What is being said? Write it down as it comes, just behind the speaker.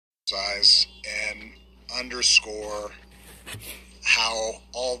emphasize and underscore how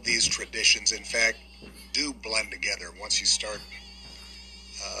all these traditions, in fact, do blend together once you start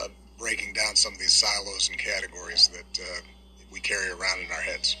breaking down some of these silos and categories that we carry around in our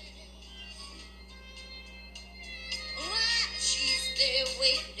heads. She's there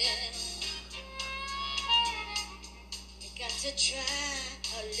waiting. You got to try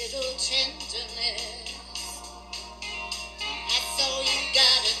a little tenderness. That's all you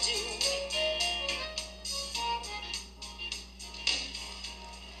gotta do.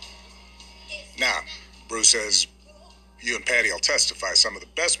 Now, Bruce says, you and Patty will testify, some of the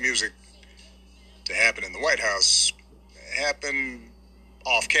best music to happen in the White House happened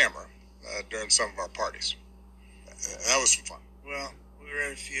off camera during some of our parties. That was some fun. Well, we were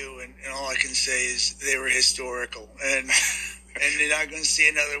at a few, and all I can say is they were historical. And you're not going to see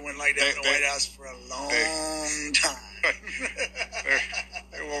another one like that in the White House for a long time.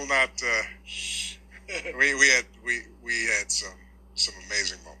 They will not. We had some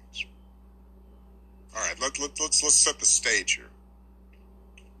amazing moments. All right, let's set the stage here.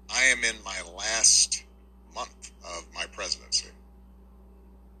 I am in my last month of my presidency.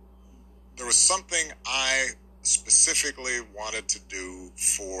 There was something I specifically wanted to do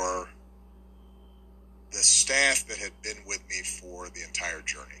for the staff that had been with me for the entire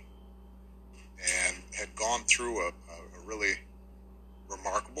journey and had gone through a really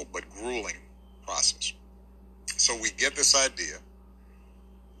remarkable but grueling process. So we get this idea,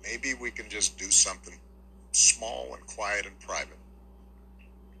 maybe we can just do something small and quiet and private,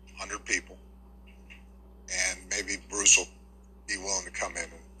 100 people, and maybe Bruce will be willing to come in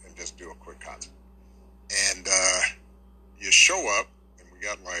and just do a quick concert. And you show up, and we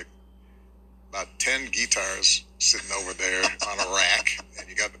got like about 10 guitars sitting over there on a rack, and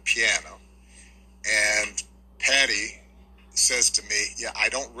you got the piano. And Patty says to me, yeah, I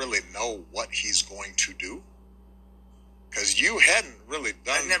don't really know what he's going to do. Because you hadn't really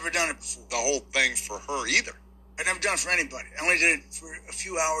done... I'd never done it before. ...the whole thing for her either. I'd never done it for anybody. I only did it for a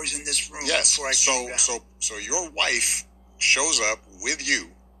few hours in this room before I came down. So your wife shows up with you,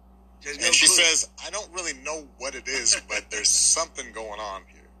 and she says, I don't really know what it is, but there's something going on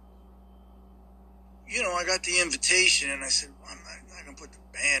here. You know, I got the invitation, and I said, well, I'm not going to put the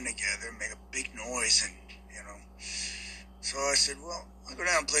band together and make a big noise, and, you know. So I said, well, I'll go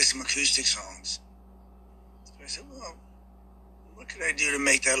down and play some acoustic songs. So I said, well, what could I do to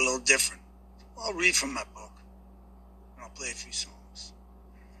make that a little different? Well, I'll read from my book, and I'll play a few songs.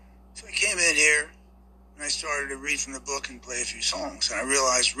 So I came in here, and I started to read from the book and play a few songs. And I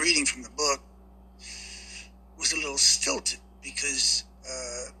realized reading from the book was a little stilted because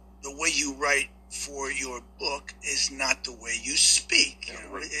the way you write for your book is not the way you speak. Yeah,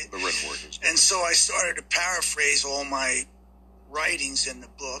 the written word is different. And so I started to paraphrase all my writings in the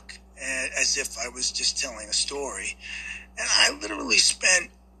book as if I was just telling a story. And I literally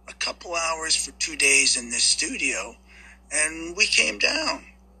spent a couple hours for 2 days in this studio, and we came down.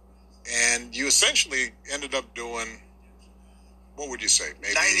 And you essentially ended up doing, what would you say?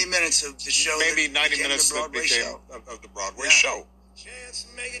 Maybe 90 minutes of the show. Maybe 90 minutes that became of the Broadway show. Chance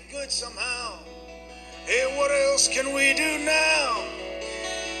to make it good somehow. Hey, what else can we do now?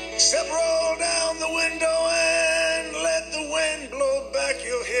 Except roll down the window and let the wind blow back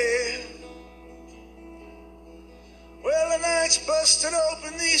your hair. Well, the night's busted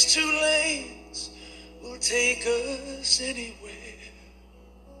open, these 2 lanes will take us anywhere.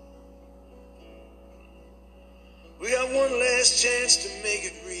 We got one last chance to make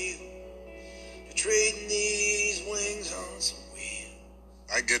it real. We're trading these wings on some wheels.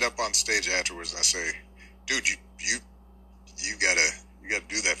 I get up on stage afterwards and I say, dude, you gotta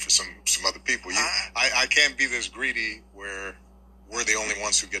do that for some other people. I can't be this greedy where we're the only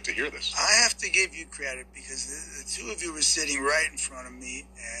ones who get to hear this. I have to give you credit because the 2 of you were sitting right in front of me,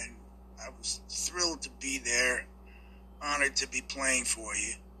 and I was thrilled to be there, honored to be playing for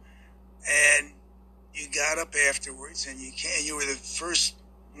you. And you got up afterwards, and you were the first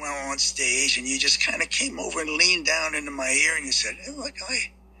one on stage, and you just kind of came over and leaned down into my ear, and you said, hey, look,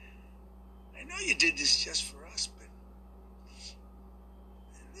 I know you did this just for us, but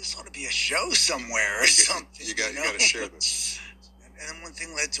this ought to be a show somewhere or something. You got to share this. And then one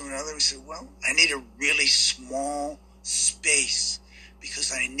thing led to another. We said, well, I need a really small space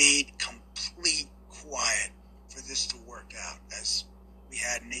because I need complete quiet for this to work out, as we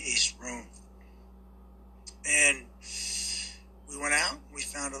had in the East Room. And we went out, we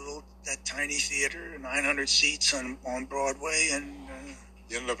found that tiny theater, 900 seats on Broadway, and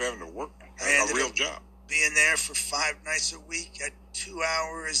you ended up having to work a real job. Being there for 5 nights a week at 2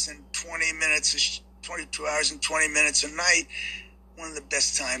 hours and 20 minutes, 22 hours and 20 minutes a night, one of the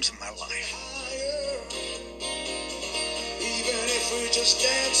best times of my life. Even if we're just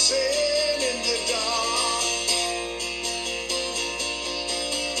dancing in the dark,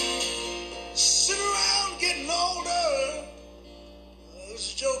 sit around getting older.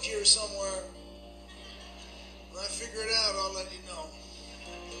 There's a joke here somewhere. When I figure it out, I'll let you know.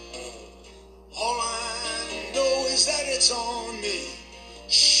 All I know is that it's on me.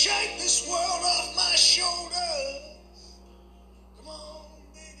 Shake this world off my shoulders. Come on,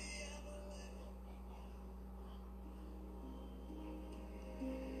 baby, I'm a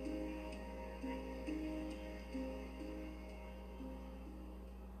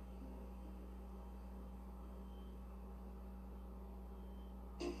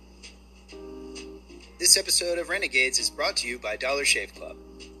This episode of Renegades is brought to you by Dollar Shave Club.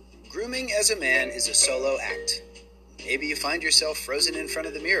 Grooming as a man is a solo act. Maybe you find yourself frozen in front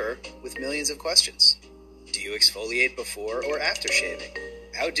of the mirror with millions of questions. Do you exfoliate before or after shaving?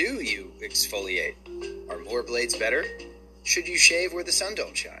 How do you exfoliate? Are more blades better? Should you shave where the sun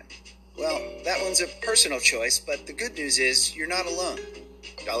don't shine? Well, that one's a personal choice, but the good news is you're not alone.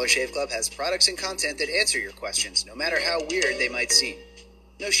 Dollar Shave Club has products and content that answer your questions, no matter how weird they might seem.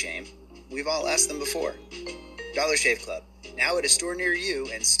 No shame. We've all asked them before. Dollar Shave Club, now at a store near you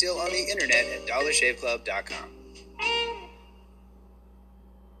and still on the internet at dollarshaveclub.com.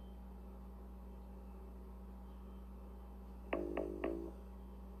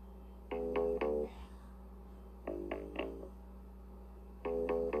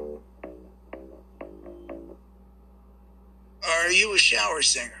 Are you a shower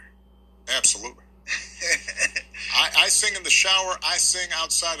singer? Absolutely. I sing in the shower. I sing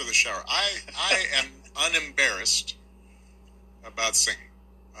outside of the shower. I am unembarrassed about singing.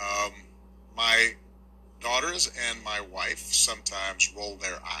 My daughters and my wife sometimes roll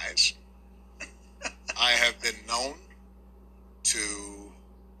their eyes. I have been known to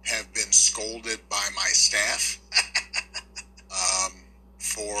have been scolded by my staff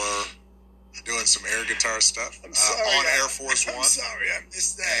for doing some air guitar stuff I'm sorry, on Air Force One. I'm sorry, I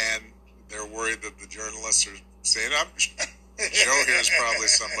missed that. And they're worried that the journalists are saying, Joe here is probably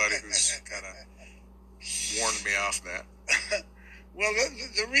somebody who's kind of warned me off that. Well,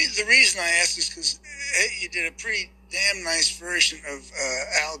 the reason I asked is because you did a pretty damn nice version of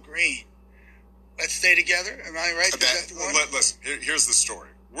Al Green. Let's Stay Together. Am I right? Is that the one? Listen, here's the story.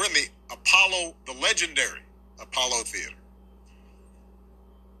 We're in the legendary Apollo Theater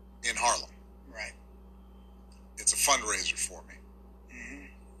in Harlem. Right. It's a fundraiser for me,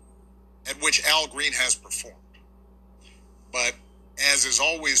 at which Al Green has performed. But as is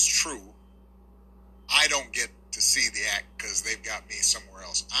always true, I don't get to see the act because they've got me somewhere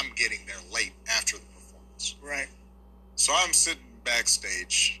else. I'm getting there late after the performance. Right. So I'm sitting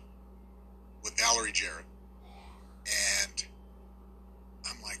backstage with Valerie Jarrett, and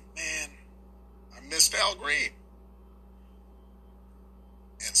I'm like, man, I missed Al Green.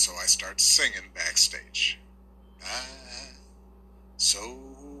 And so I start singing backstage. I'm so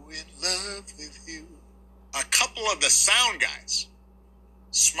in love with you. A couple of the sound guys,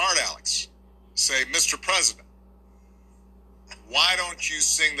 smart Alex, say, Mr. President, why don't you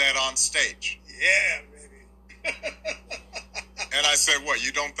sing that on stage? Yeah, baby. And I said, what,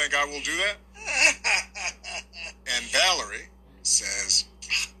 you don't think I will do that? And Valerie says,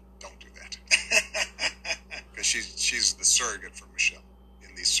 don't do that. Because she's the surrogate for Michelle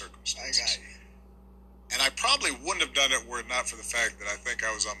in these circumstances. I got you. And I probably wouldn't have done it were it not for the fact that I think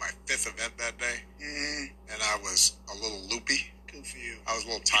I was on my 5th event that day. Mm-hmm. And I was a little loopy. Good for you. I was a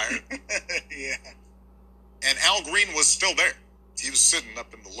little tired. Yeah. And Al Green was still there. He was sitting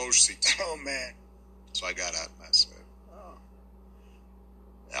up in the loge seats. Oh, man. So I got out and I said, oh,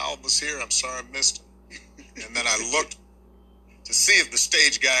 Al was here. I'm sorry I missed him. And then I looked to see if the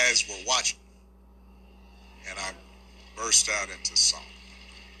stage guys were watching. And I burst out into song.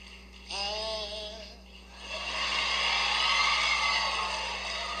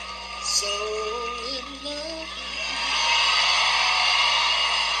 so in love.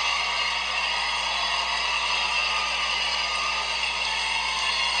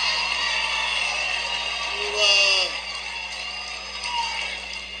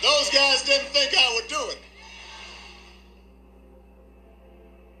 Those guys didn't think I would do it.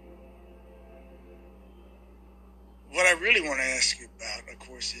 What I really want to ask you about, of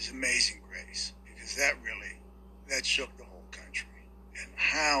course, is Amazing Grace, because that shook the whole country. And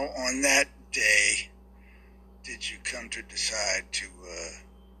how, on that day, did you come to decide to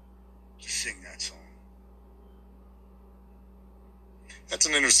sing that song? That's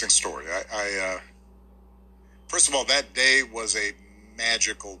an interesting story. First of all, that day was a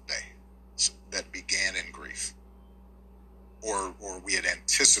magical day that began in grief. or we had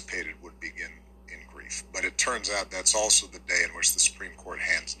anticipated would begin in grief. But it turns out that's also the day in which the Supreme Court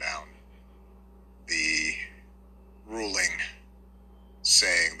hands down the ruling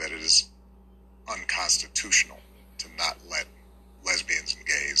saying that it is unconstitutional to not let lesbians and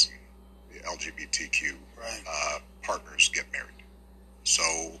gays and the LGBTQ partners get married. So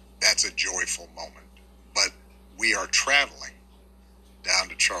that's a joyful moment. But we are traveling down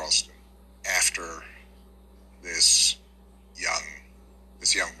to Charleston after this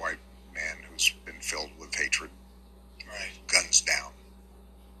young white man who's been filled with hatred guns down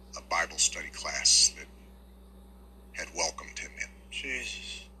a Bible study class that had welcomed him in.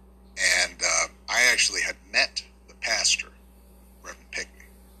 Jesus. And I actually had met the pastor, Reverend Pickney,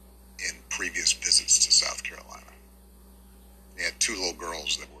 in previous visits to South Carolina. He had two little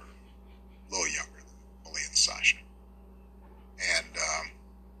girls that were a little younger than Millie and Sasha.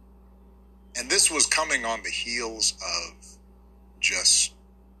 And this was coming on the heels of just,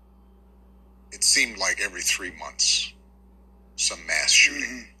 it seemed like every 3 months, some mass shooting.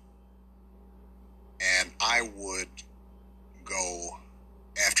 Mm-hmm. And I would go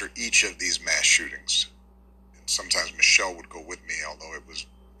after each of these mass shootings. And sometimes Michelle would go with me, although it was,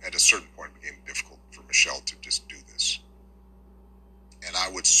 at a certain point, it became difficult for Michelle to just do this. And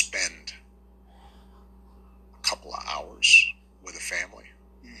I would spend a couple of hours with a family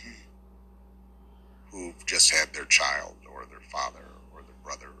who've just had their child or their father or their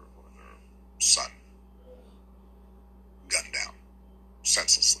brother or their son gunned down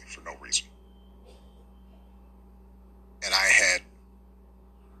senselessly for no reason. And I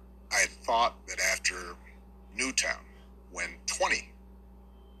had thought that after Newtown, when 20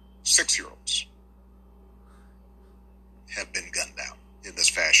 6-year-olds have been gunned down in this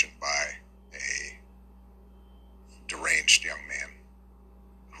fashion by a deranged young man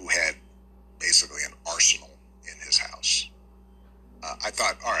who had basically an arsenal in his house. I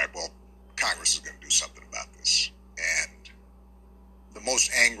thought, all right, well, Congress is going to do something about this. And the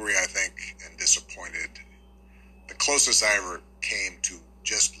most angry, I think, and disappointed, the closest I ever came to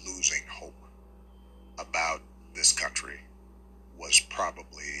just losing hope about this country was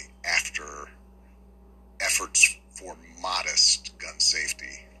probably after efforts for modest gun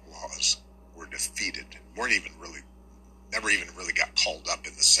safety laws were defeated, never even really got called up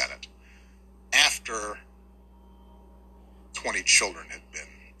in the Senate, after 20 children had been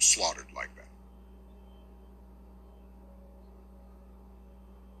slaughtered like that.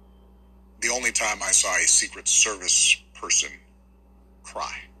 The only time I saw a Secret Service person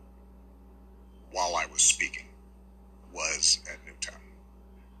cry while I was speaking was at Newtown.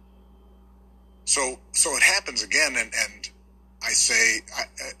 So it happens again, and I say,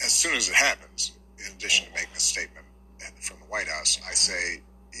 as soon as it happens, in addition to making a statement from the White House, I say,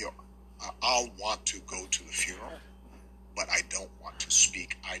 I'll want to go to the funeral, but I don't want to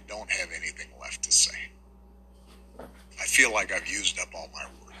speak. I don't have anything left to say. I feel like I've used up all my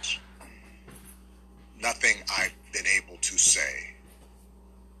words. Nothing I've been able to say,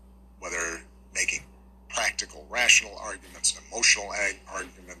 whether making practical, rational arguments, emotional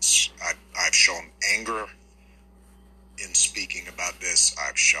arguments. I've shown anger in speaking about this.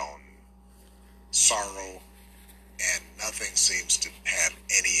 I've shown sorrow, and nothing seems to have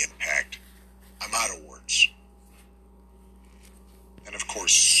any impact. I'm out of words. And of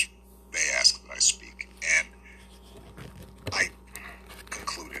course, they ask that I speak. And I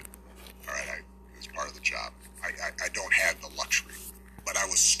concluded, all right, it's part of the job. I don't have the luxury, but I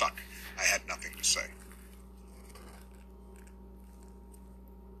was stuck. I had nothing to say.